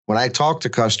When I talk to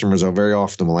customers, I very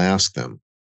often will ask them,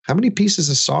 how many pieces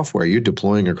of software are you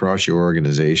deploying across your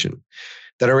organization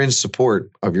that are in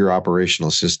support of your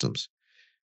operational systems?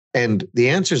 And the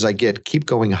answers I get keep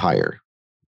going higher.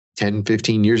 10,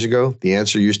 15 years ago, the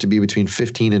answer used to be between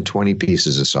 15 and 20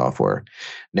 pieces of software.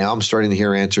 Now I'm starting to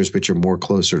hear answers which are more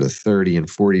closer to 30 and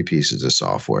 40 pieces of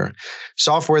software.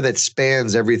 Software that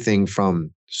spans everything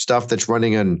from stuff that's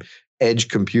running on edge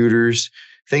computers,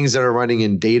 things that are running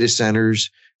in data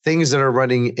centers, things that are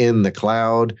running in the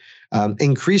cloud,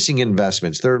 increasing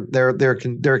investments.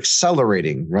 They're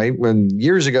accelerating, right? When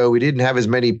years ago we didn't have as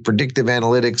many predictive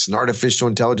analytics and artificial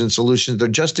intelligence solutions, they're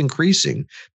just increasing.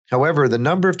 However, the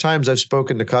number of times I've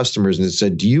spoken to customers and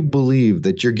said, do you believe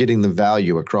that you're getting the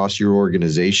value across your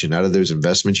organization out of those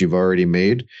investments you've already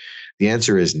made? The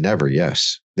answer is never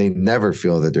yes. They never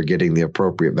feel that they're getting the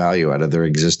appropriate value out of their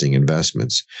existing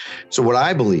investments. So what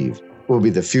I believe will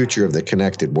be the future of the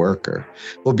connected worker.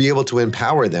 We'll be able to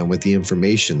empower them with the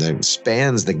information that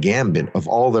spans the gambit of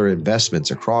all their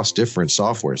investments across different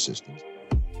software systems.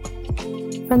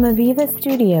 From Aviva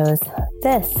Studios,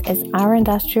 this is Our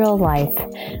Industrial Life,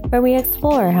 where we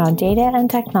explore how data and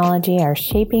technology are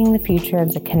shaping the future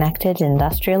of the connected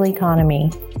industrial economy.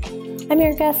 I'm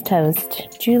your guest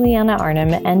host, Juliana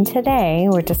Arnhem, and today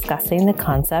we're discussing the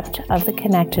concept of the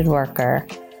connected worker.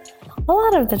 A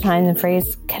lot of the time, the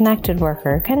phrase connected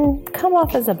worker can come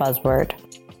off as a buzzword,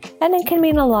 and it can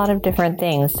mean a lot of different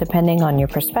things depending on your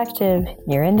perspective,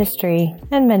 your industry,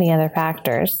 and many other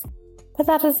factors. But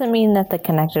that doesn't mean that the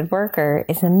connected worker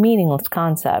is a meaningless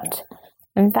concept.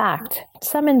 In fact,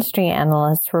 some industry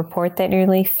analysts report that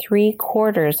nearly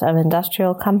 3/4 of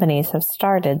industrial companies have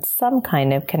started some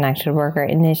kind of connected worker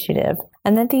initiative,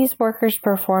 and that these workers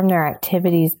perform their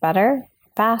activities better,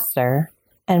 faster,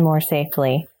 and more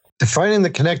safely. Defining the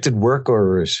connected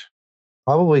worker is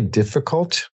probably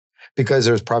difficult because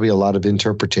there's probably a lot of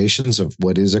interpretations of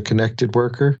what is a connected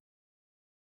worker.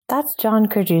 That's John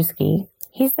Krajewski.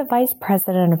 He's the Vice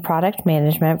President of Product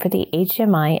Management for the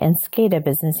HMI and SCADA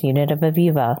business unit of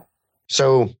Aviva.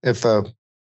 So if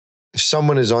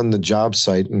someone is on the job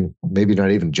site, and maybe not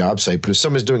even job site, but if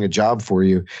someone's doing a job for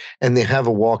you and they have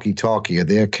a walkie-talkie, are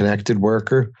they a connected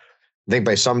worker? I think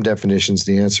by some definitions,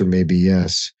 the answer may be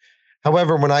yes.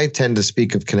 However, when I tend to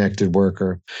speak of connected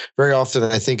worker, very often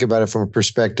I think about it from a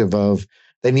perspective of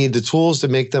they need the tools to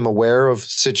make them aware of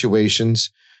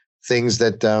situations, things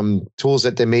that tools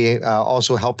that they may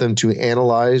also help them to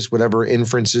analyze whatever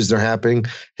inferences they're happening.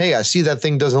 Hey, I see that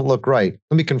thing doesn't look right.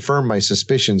 Let me confirm my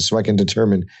suspicions so I can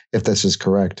determine if this is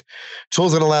correct.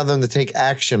 Tools that allow them to take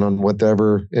action on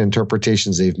whatever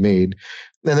interpretations they've made.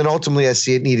 And then ultimately, I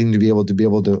see it needing to be able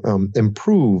to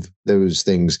improve those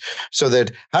things so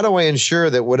that how do I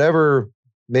ensure that whatever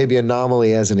maybe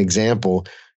anomaly as an example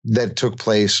that took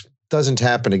place doesn't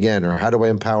happen again, or how do I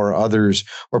empower others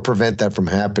or prevent that from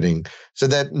happening? So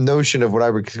that notion of what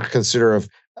I would consider of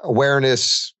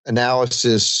awareness,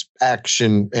 analysis,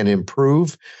 action, and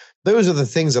improve, those are the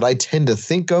things that I tend to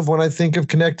think of when I think of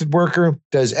connected worker.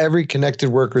 Does every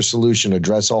connected worker solution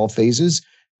address all phases?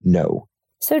 No.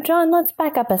 So John, let's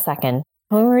back up a second.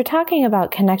 When we're talking about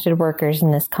connected workers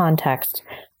in this context,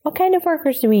 what kind of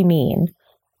workers do we mean?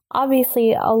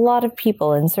 Obviously, a lot of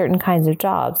people in certain kinds of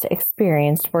jobs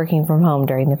experienced working from home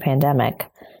during the pandemic.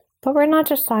 But we're not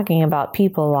just talking about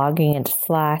people logging into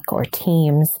Slack or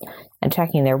Teams and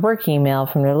checking their work email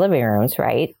from their living rooms,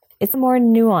 right? It's more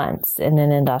nuanced in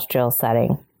an industrial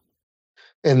setting.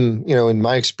 And, in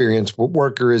my experience, what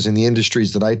worker is in the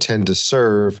industries that I tend to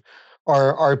serve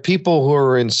are people who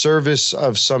are in service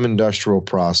of some industrial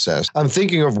process. I'm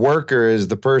thinking of worker as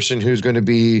the person who's going to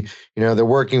be, they're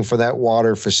working for that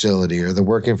water facility or they're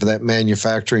working for that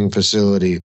manufacturing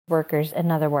facility. Workers, in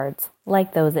other words,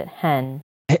 like those at HENN.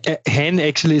 HENN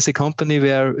actually is a company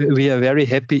where we are very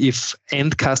happy if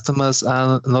end customers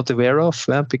are not aware of,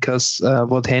 because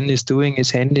what HENN is doing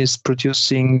is HENN is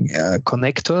producing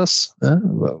connectors,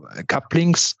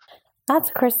 couplings.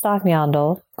 That's Christoph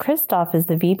Jandl. Christoph is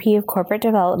the VP of Corporate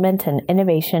Development and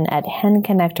Innovation at HENN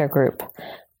Connector Group,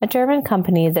 a German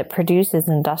company that produces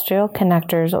industrial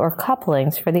connectors or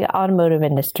couplings for the automotive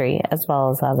industry as well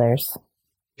as others.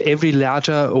 Every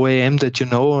larger OEM that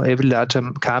every larger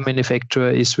car manufacturer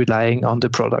is relying on the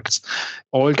products.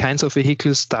 All kinds of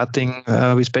vehicles, starting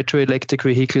with battery electric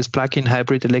vehicles, plug-in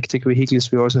hybrid electric vehicles.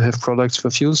 We also have products for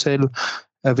fuel cell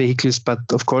vehicles, but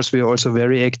of course we are also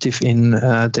very active in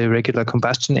the regular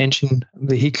combustion engine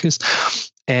vehicles.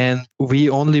 And we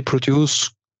only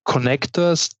produce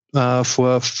connectors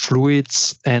for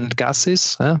fluids and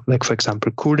gases, like for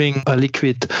example cooling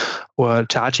liquid or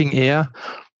charging air.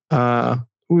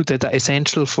 that are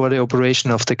essential for the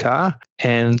operation of the car.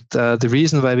 And the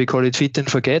reason why we call it fit and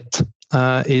forget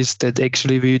is that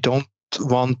actually we don't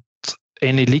want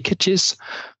any leakages.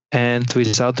 And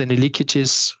without any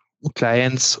leakages,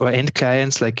 clients or end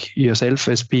clients like yourself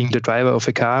as being the driver of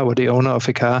a car or the owner of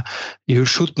a car, you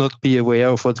should not be aware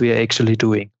of what we are actually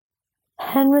doing.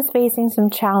 HENN was facing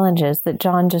some challenges that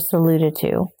John just alluded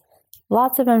to.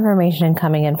 Lots of information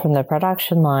coming in from the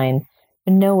production line,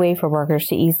 but no way for workers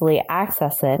to easily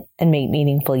access it and make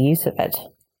meaningful use of it.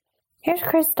 Here's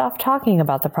Christoph talking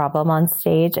about the problem on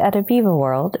stage at Aviva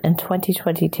World in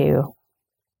 2022.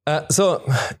 So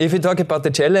if we talk about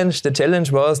the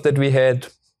challenge was that we had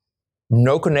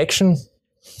no connection,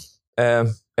 a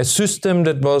system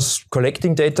that was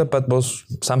collecting data but was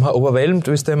somehow overwhelmed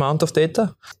with the amount of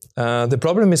data. The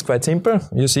problem is quite simple.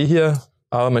 You see here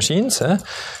our machines,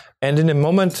 and in the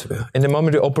moment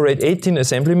we operate 18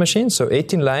 assembly machines, so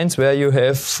 18 lines where you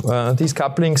have these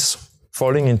couplings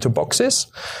falling into boxes,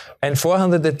 and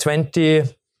 420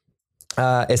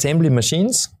 assembly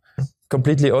machines,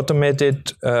 completely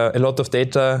automated, a lot of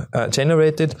data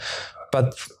generated,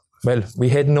 but well, we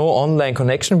had no online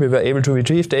connection. We were able to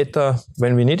retrieve data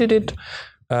when we needed it.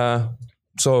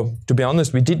 So to be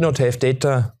honest, we did not have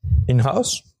data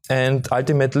in-house. And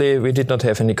ultimately, we did not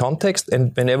have any context.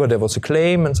 And whenever there was a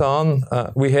claim and so on,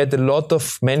 we had a lot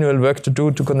of manual work to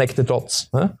do to connect the dots.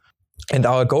 And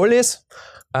our goal is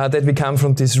that we come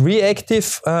from this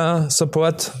reactive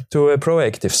support to a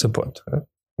proactive support,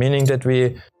 meaning that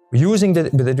we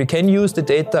can use the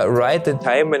data right at the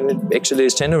time when it actually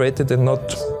is generated and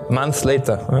not months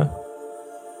later.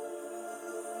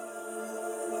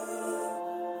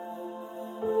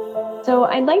 So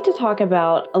I'd like to talk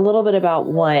a little bit about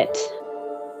what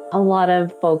a lot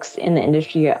of folks in the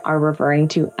industry are referring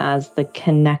to as the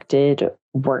connected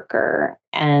worker.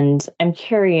 And I'm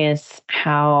curious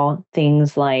how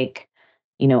things like,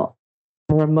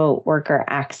 remote worker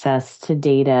access to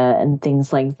data and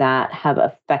things like that have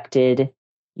affected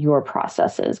your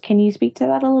processes. Can you speak to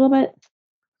that a little bit?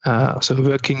 So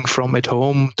working from at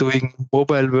home, doing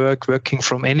mobile work, working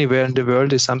from anywhere in the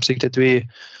world is something that we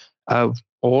are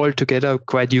all together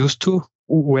quite used to.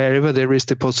 Wherever there is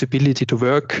the possibility to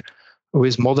work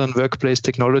with modern workplace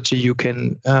technology, you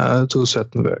can do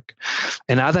certain work.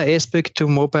 Another aspect to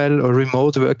mobile or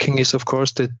remote working is, of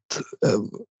course, that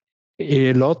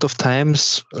a lot of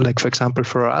times, like for example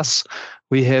for us,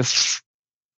 we have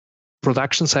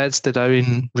production sites that are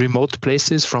in remote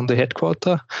places from the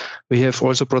headquarters. We have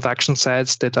also production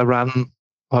sites that are run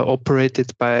or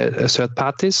operated by third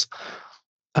parties,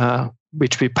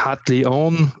 which we partly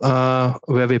own,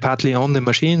 where we partly own the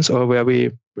machines or where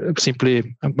we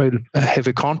simply have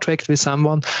a contract with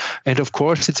someone. And of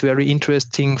course, it's very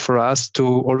interesting for us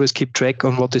to always keep track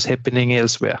on what is happening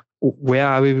elsewhere. Where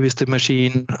are we with the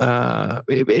machine?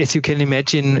 As you can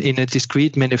imagine, in a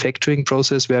discrete manufacturing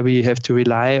process where we have to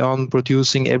rely on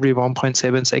producing every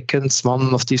 1.7 seconds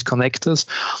one of these connectors,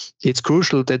 it's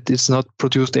crucial that it's not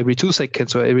produced every 2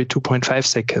 seconds or every 2.5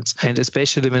 seconds. And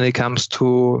especially when it comes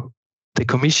to the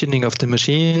commissioning of the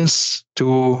machines,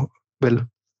 to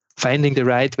finding the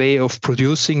right way of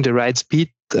producing, the right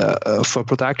speed for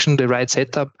production, the right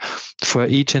setup for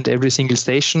each and every single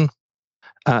station.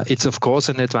 It's of course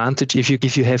an advantage if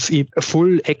you have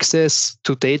full access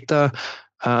to data,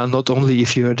 not only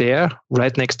if you're there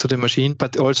right next to the machine,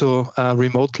 but also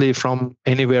remotely from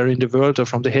anywhere in the world or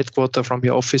from the headquarters, from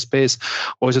your office space,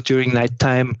 also during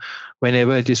nighttime,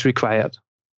 whenever it is required.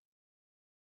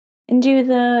 And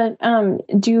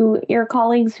do your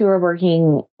colleagues who are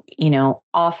working,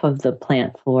 off of the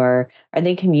plant floor, are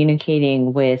they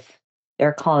communicating with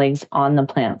their colleagues on the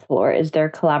plant floor? Is there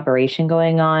collaboration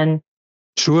going on?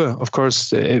 Sure, of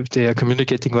course, if they are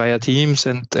communicating via Teams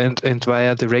and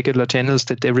via the regular channels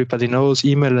that everybody knows,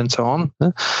 email and so on.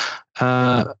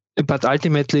 But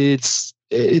ultimately,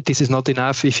 this is not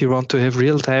enough if you want to have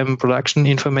real-time production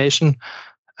information.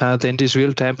 Then this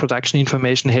real-time production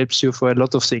information helps you for a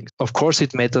lot of things. Of course,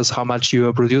 it matters how much you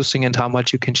are producing and how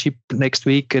much you can ship next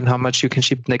week and how much you can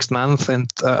ship next month and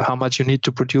how much you need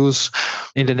to produce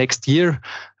in the next year.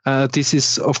 This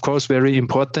is, of course, very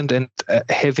important, and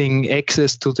having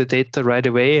access to the data right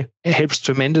away helps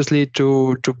tremendously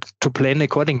to plan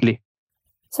accordingly.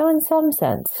 So in some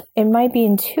sense, it might be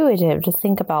intuitive to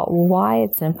think about why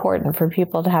it's important for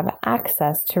people to have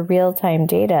access to real-time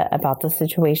data about the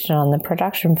situation on the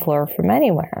production floor from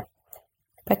anywhere.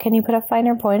 But can you put a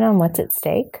finer point on what's at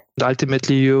stake?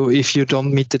 Ultimately, if you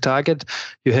don't meet the target,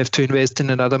 you have to invest in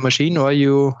another machine, or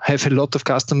you have a lot of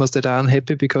customers that are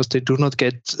unhappy because they do not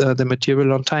get the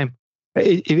material on time.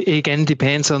 It again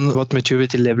depends on what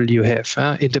maturity level you have.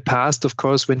 In the past, of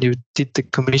course, when you did the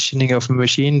commissioning of a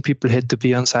machine, people had to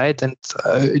be on site, and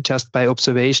just by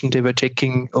observation, they were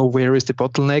checking, where is the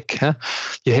bottleneck?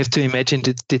 You have to imagine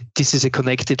that this is a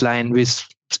connected line with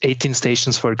 18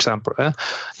 stations, for example.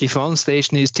 If one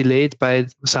station is delayed by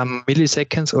some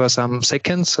milliseconds or some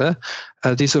seconds,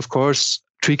 this, of course,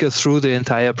 triggers through the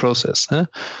entire process.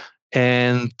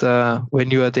 And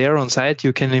when you are there on site,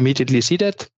 you can immediately see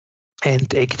that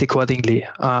and act accordingly.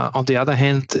 On the other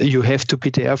hand, you have to be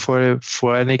there for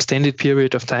an extended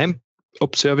period of time,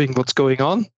 observing what's going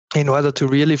on in order to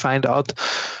really find out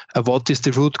what is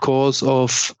the root cause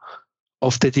of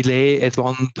the delay at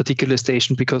one particular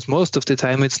station, because most of the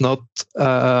time it's not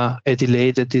a delay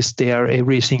that is there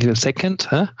every single second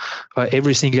or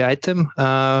every single item,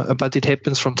 but it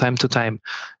happens from time to time.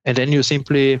 And then you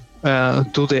simply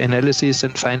do the analysis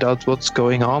and find out what's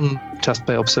going on just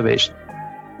by observation.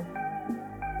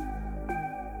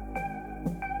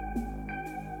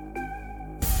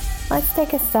 Let's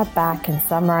take a step back and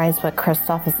summarize what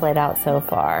Christoph has laid out so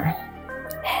far.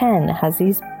 HENN has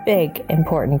these big,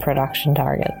 important production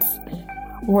targets.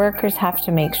 Workers have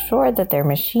to make sure that their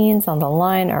machines on the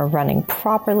line are running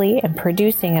properly and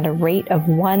producing at a rate of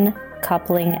 1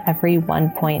 coupling every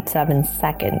 1.7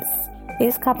 seconds.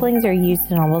 These couplings are used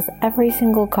in almost every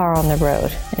single car on the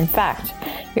road. In fact,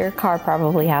 your car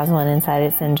probably has one inside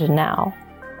its engine now.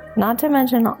 Not to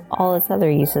mention all its other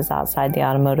uses outside the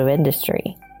automotive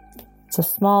industry. It's a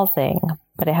small thing,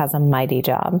 but it has a mighty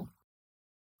job.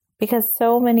 Because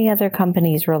so many other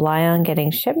companies rely on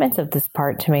getting shipments of this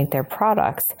part to make their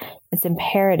products, it's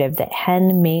imperative that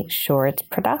HENN makes sure its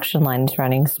production line is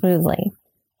running smoothly.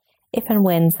 If and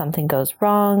when something goes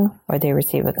wrong or they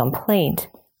receive a complaint,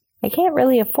 they can't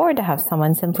really afford to have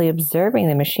someone simply observing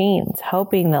the machines,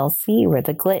 hoping they'll see where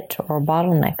the glitch or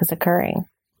bottleneck is occurring.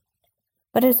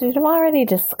 But as we've already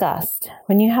discussed,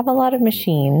 when you have a lot of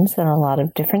machines and a lot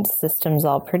of different systems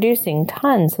all producing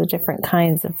tons of different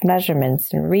kinds of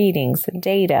measurements and readings and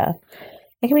data,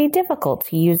 it can be difficult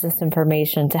to use this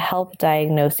information to help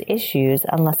diagnose issues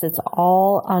unless it's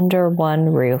all under one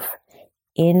roof,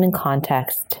 in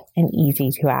context, and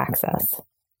easy to access.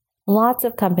 Lots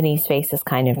of companies face this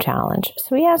kind of challenge,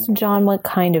 so we asked John what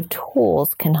kind of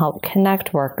tools can help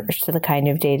connect workers to the kind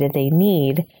of data they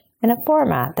need in a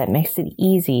format that makes it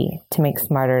easy to make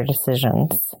smarter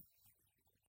decisions.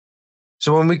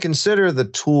 So when we consider the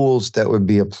tools that would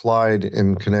be applied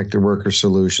in connected worker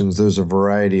solutions, there's a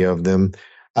variety of them.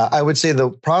 I would say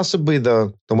possibly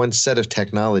the one set of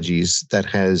technologies that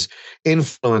has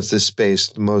influenced this space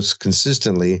the most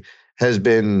consistently has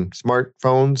been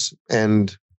smartphones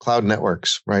and cloud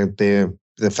networks, right? The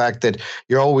fact that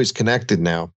you're always connected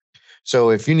now. So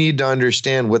if you need to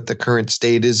understand what the current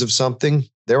state is of something,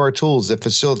 there are tools that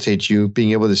facilitate you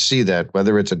being able to see that,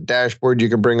 whether it's a dashboard you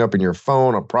can bring up in your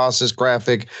phone, a process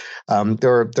graphic.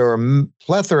 There are a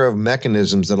plethora of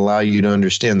mechanisms that allow you to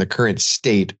understand the current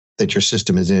state that your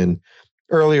system is in.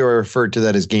 Earlier, I referred to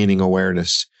that as gaining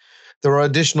awareness. There are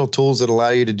additional tools that allow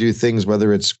you to do things,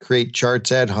 whether it's create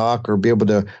charts ad hoc or be able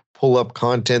to pull up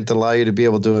content that allow you to be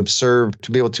able to observe,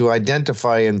 to be able to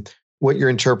identify and what your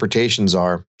interpretations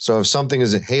are. So if something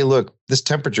is, hey, look, this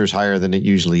temperature is higher than it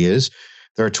usually is,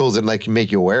 there are tools that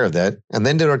make you aware of that. And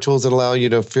then there are tools that allow you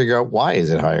to figure out why is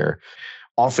it higher.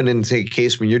 Often in a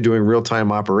case when you're doing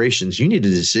real-time operations, you need a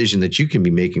decision that you can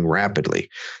be making rapidly.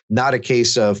 Not a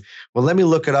case of, well, let me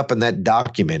look it up in that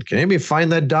document. Can anybody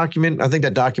find that document? I think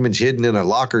that document's hidden in a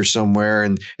locker somewhere,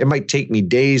 and it might take me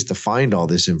days to find all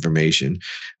this information.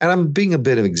 And I'm being a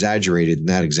bit of exaggerated in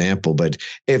that example, but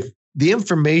if the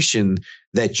information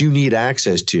that you need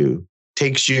access to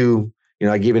takes you,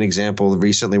 I gave an example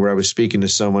recently where I was speaking to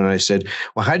someone and I said,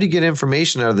 well, how do you get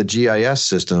information out of the GIS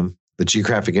system, the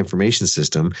geographic information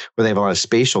system, where they have a lot of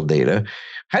spatial data?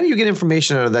 How do you get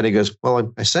information out of that? He goes,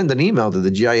 well, I send an email to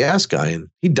the GIS guy and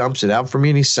he dumps it out for me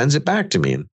and he sends it back to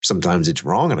me. And sometimes it's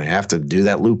wrong and I have to do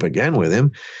that loop again with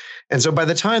him. And so by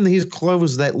the time that he's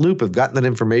closed that loop of gotten that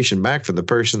information back from the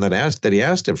person that he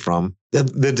asked it from,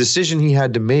 the decision he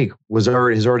had to make has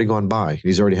already gone by.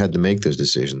 He's already had to make those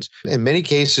decisions. In many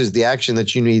cases, the action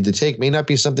that you need to take may not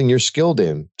be something you're skilled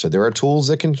in. So there are tools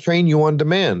that can train you on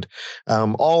demand,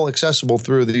 all accessible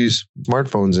through these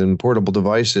smartphones and portable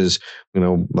devices,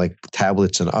 like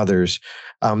tablets and others.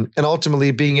 And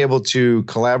ultimately being able to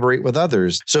collaborate with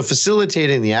others. So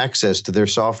facilitating the access to their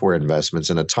software investments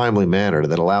in a timely manner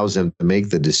that allows them to make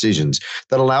the decisions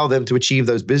that allow them to achieve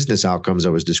those business outcomes I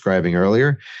was describing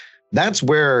earlier. That's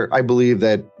where I believe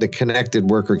that the connected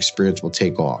worker experience will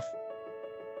take off.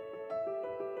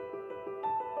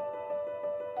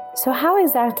 So how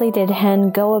exactly did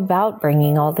HENN go about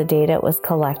bringing all the data it was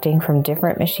collecting from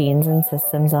different machines and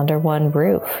systems under one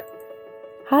roof?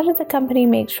 How did the company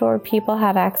make sure people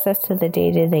had access to the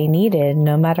data they needed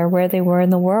no matter where they were in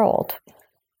the world?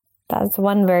 That's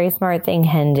one very smart thing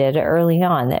HENN did early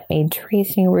on that made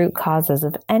tracing root causes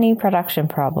of any production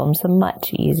problems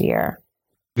much easier.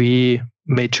 We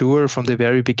made sure from the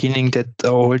very beginning that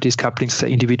all these couplings are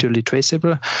individually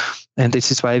traceable. And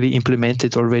this is why we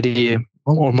implemented already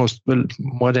almost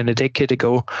more than a decade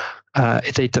ago a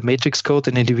data matrix code,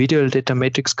 an individual data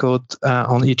matrix code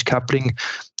on each coupling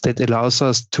that allows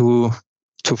us to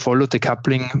follow the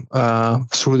coupling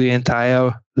through the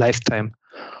entire lifetime,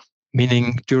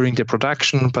 meaning during the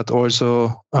production, but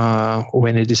also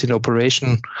when it is in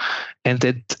operation. And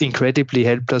that incredibly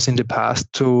helped us in the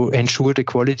past to ensure the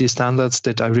quality standards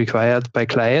that are required by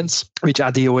clients, which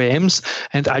are the OEMs,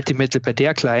 and ultimately by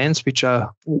their clients, which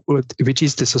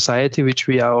is the society which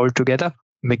we are all together,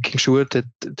 making sure that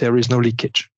there is no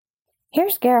leakage.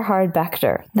 Here's Gerhard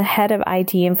Bechter, the head of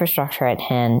IT infrastructure at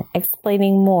HENN,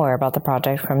 explaining more about the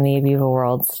project from the AVEVA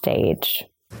World stage.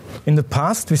 In the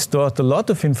past, we stored a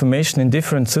lot of information in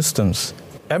different systems.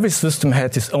 Every system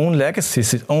had its own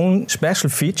legacies, its own special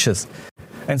features.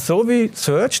 And so we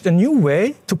searched a new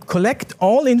way to collect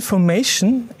all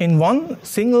information in one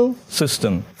single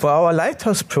system. For our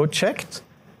Lighthouse project,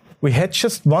 we had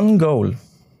just one goal: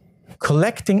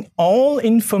 collecting all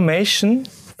information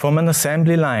from an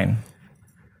assembly line.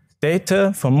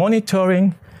 Data for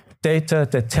monitoring, data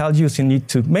that tells you need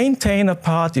to maintain a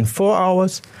part in 4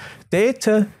 hours,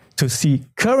 data to see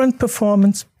current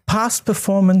performance, past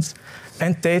performance,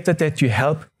 and data that you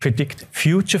help predict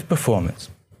future performance.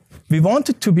 We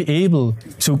wanted to be able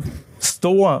to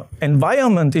store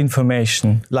environment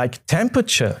information like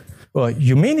temperature or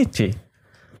humidity.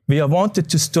 We wanted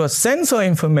to store sensor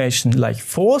information like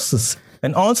forces,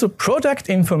 and also product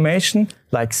information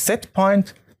like set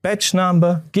point, batch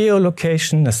number,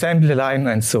 geolocation, assembly line,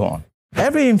 and so on.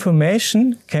 Every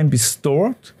information can be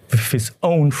stored with its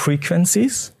own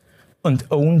frequencies and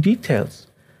own details.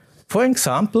 For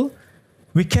example,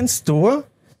 we can store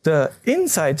the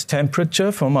inside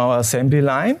temperature from our assembly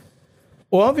line,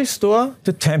 or we store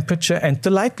the temperature and the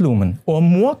light lumen, or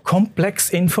more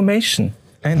complex information,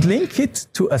 and link it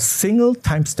to a single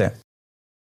timestamp.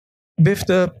 With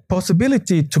the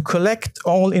possibility to collect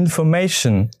all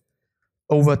information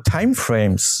over time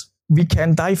frames, we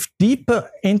can dive deeper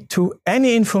into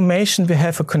any information we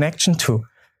have a connection to.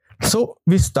 So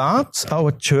we start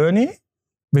our journey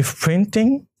with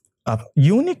printing a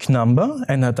unique number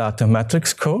and a data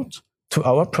matrix code to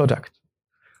our product.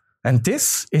 And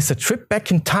this is a trip back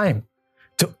in time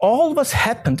to all what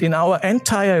happened in our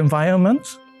entire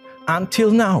environment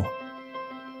until now.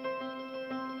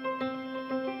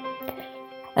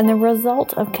 And the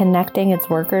result of connecting its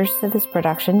workers to this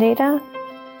production data?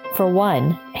 For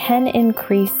one, HENN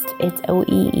increased its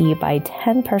OEE by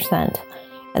 10%,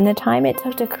 and the time it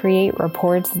took to create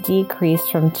reports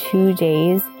decreased from 2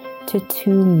 days to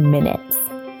 2 minutes.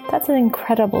 That's an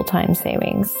incredible time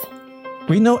savings.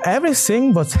 We know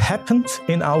everything what's happened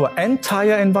in our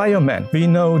entire environment. We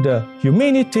know the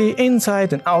humidity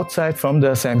inside and outside from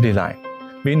the assembly line.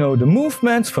 We know the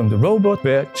movements from the robot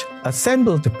which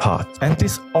assembled the part. And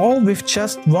this all with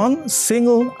just one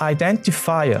single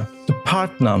identifier, the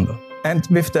part number. And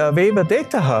with the AVEVA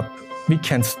Data Hub, we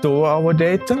can store our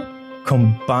data,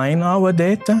 combine our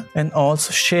data, and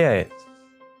also share it.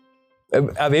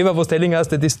 AVEVA was telling us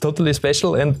that it's totally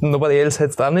special and nobody else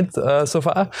has done it so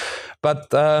far. But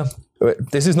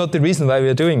this is not the reason why we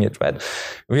are doing it, right?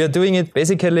 We are doing it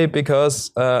basically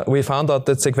because we found out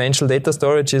that sequential data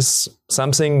storage is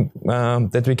something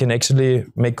that we can actually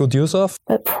make good use of.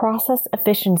 But process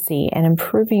efficiency and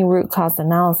improving root cause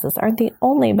analysis aren't the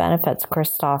only benefits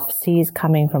Christoph sees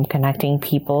coming from connecting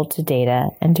people to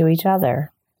data and to each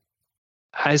other.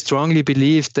 I strongly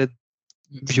believe that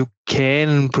you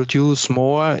can produce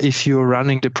more if you're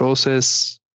running the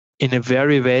process in a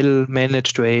very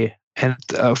well-managed way. And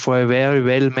for a very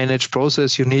well-managed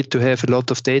process, you need to have a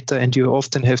lot of data, and you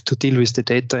often have to deal with the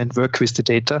data and work with the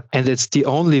data. And it's the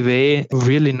only way,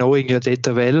 really knowing your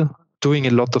data well, doing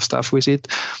a lot of stuff with it,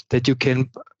 that you can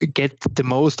get the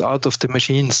most out of the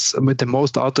machines, the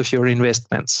most out of your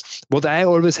investments. What I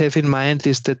always have in mind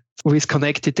is that with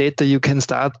connected data, you can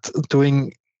start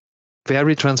doing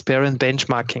very transparent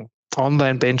benchmarking,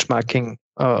 online benchmarking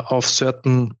of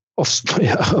certain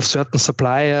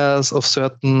suppliers, of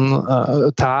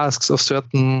certain tasks, of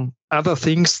certain other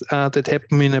things that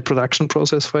happen in a production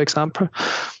process, for example.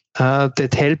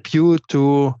 that help you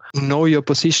to know your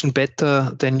position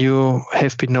better than you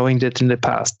have been knowing that in the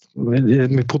past.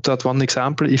 Let me put out one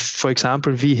example. If, for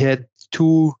example, we had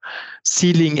 2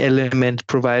 sealing element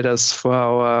providers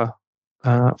for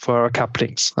our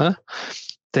couplings,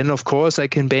 then of course I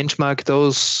can benchmark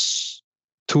those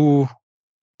 2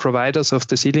 providers of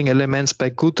the sealing elements by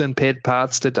good and bad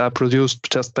parts that are produced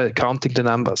just by counting the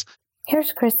numbers.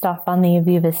 Here's Christoph on the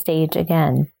AVEVA stage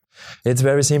again. It's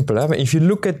very simple. If you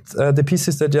look at the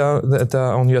pieces that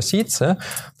are on your seats,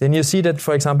 then you see that,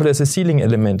 for example, there's a sealing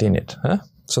element in it.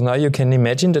 So now you can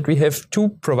imagine that we have 2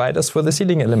 providers for the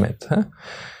sealing element.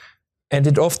 And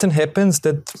it often happens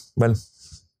that, well,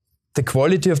 the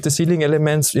quality of the sealing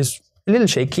elements is a little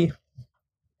shaky,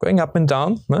 going up and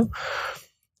down.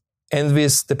 And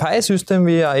with the PI system,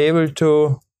 we are able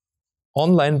to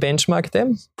online benchmark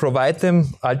them, provide them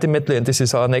ultimately, and this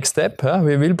is our next step,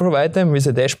 we will provide them with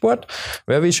a dashboard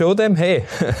where we show them, hey,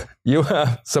 you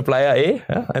are supplier A,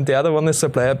 and the other one is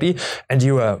supplier B, and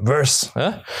you are worse.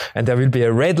 And there will be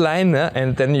a red line,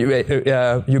 and then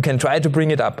you can try to bring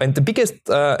it up. And the biggest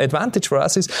advantage for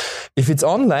us is if it's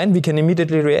online, we can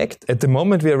immediately react. At the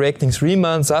moment, we are reacting 3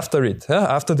 months after it,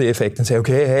 after the effect, and say,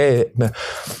 okay, hey,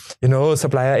 you know,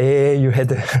 supplier A,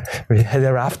 we had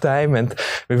a rough time, and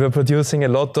we were producing a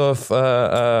lot of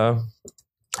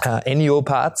NEO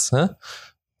parts.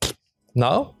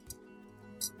 Now,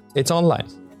 it's online.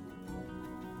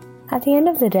 At the end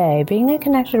of the day, being a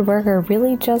connected worker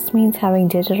really just means having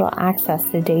digital access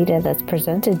to data that's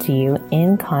presented to you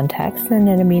in context and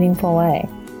in a meaningful way.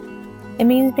 It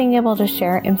means being able to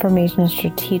share information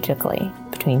strategically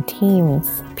between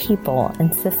teams, people,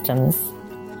 and systems.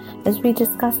 As we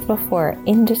discussed before,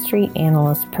 industry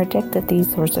analysts predict that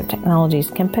these sorts of technologies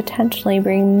can potentially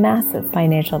bring massive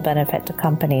financial benefit to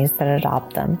companies that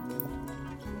adopt them.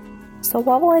 So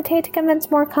what will it take to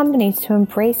convince more companies to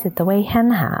embrace it the way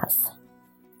HENN has?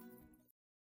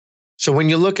 So when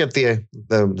you look at the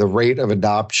rate of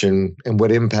adoption and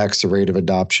what impacts the rate of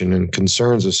adoption and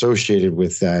concerns associated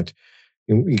with that,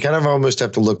 you kind of almost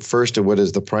have to look first at what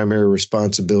is the primary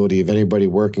responsibility of anybody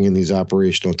working in these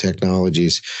operational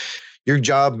technologies. Your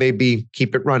job may be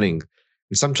keep it running.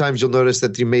 And sometimes you'll notice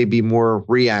that you may be more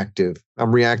reactive.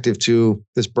 I'm reactive to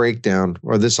this breakdown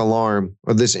or this alarm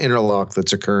or this interlock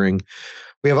that's occurring.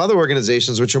 We have other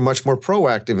organizations which are much more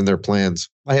proactive in their plans.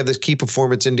 I have this key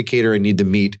performance indicator I need to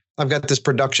meet. I've got this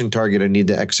production target I need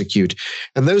to execute.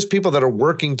 And those people that are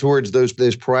working towards those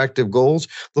proactive goals,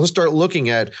 they'll start looking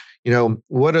at, you know,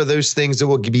 what are those things that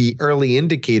will be early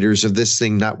indicators of this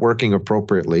thing not working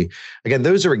appropriately? Again,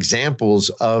 those are examples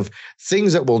of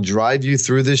things that will drive you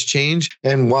through this change.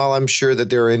 And while I'm sure that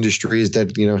there are industries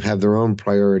that, you know, have their own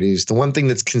priorities, the one thing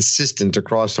that's consistent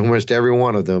across almost every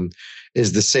one of them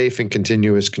is the safe and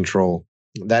continuous control.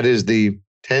 That is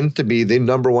tend to be the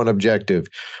number one objective.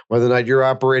 Whether or not you're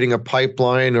operating a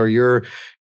pipeline or you're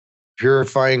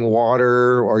purifying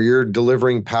water or you're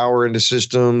delivering power into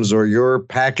systems or you're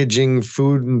packaging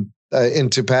food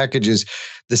into packages,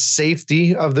 the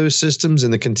safety of those systems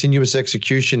and the continuous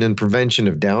execution and prevention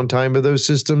of downtime of those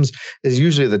systems is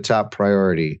usually the top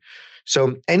priority.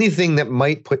 So anything that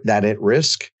might put that at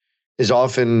risk is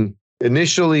often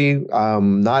initially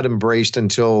not embraced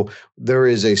until there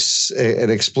is an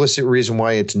explicit reason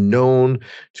why it's known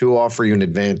to offer you an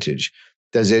advantage.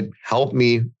 Does it help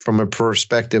me from a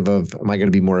perspective of, am I going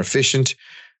to be more efficient?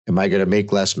 Am I going to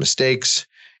make less mistakes?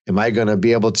 Am I going to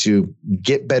be able to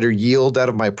get better yield out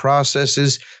of my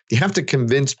processes? You have to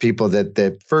convince people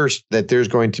that first, that there's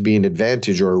going to be an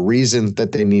advantage or a reason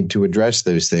that they need to address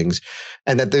those things,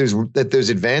 and that those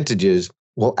advantages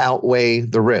will outweigh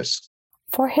the risks.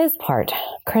 For his part,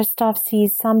 Christoph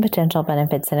sees some potential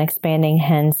benefits in expanding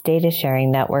HENN's data sharing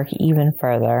network even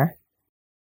further.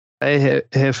 I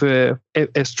have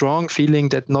a strong feeling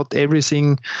that not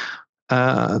everything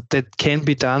that can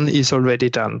be done is already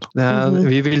done.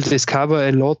 We will discover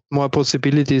a lot more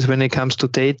possibilities when it comes to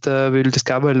data. We will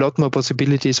discover a lot more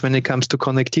possibilities when it comes to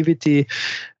connectivity.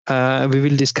 We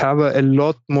will discover a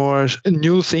lot more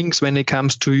new things when it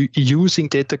comes to using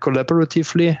data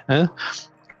collaboratively,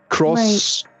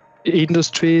 cross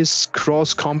industries,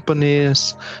 cross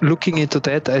companies. Looking into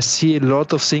that, I see a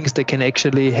lot of things that can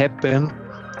actually happen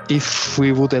if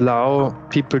we would allow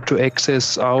people to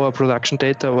access our production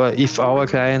data, or if our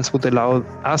clients would allow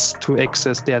us to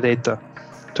access their data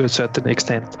to a certain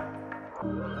extent.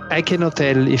 I cannot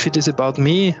tell if it is about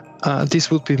me. This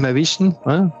would be my vision.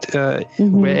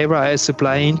 Wherever I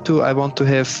supply into, I want to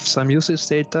have some usage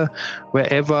data.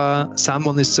 Wherever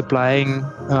someone is supplying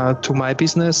to my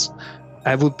business,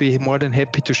 I would be more than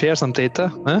happy to share some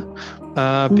data,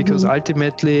 because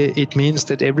ultimately it means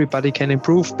that everybody can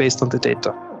improve based on the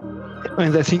data.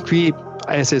 And I think we,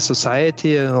 as a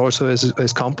society and also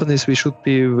as companies, we should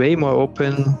be way more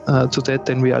open to that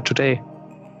than we are today.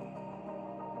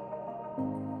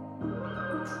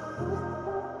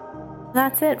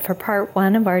 That's it for part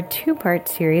 1 of our 2-part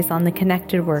series on the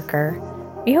connected worker.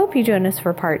 We hope you join us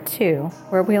for part 2,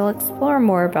 where we'll explore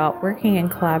more about working and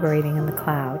collaborating in the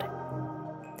cloud.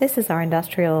 This is Our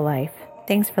Industrial Life.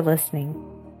 Thanks for listening.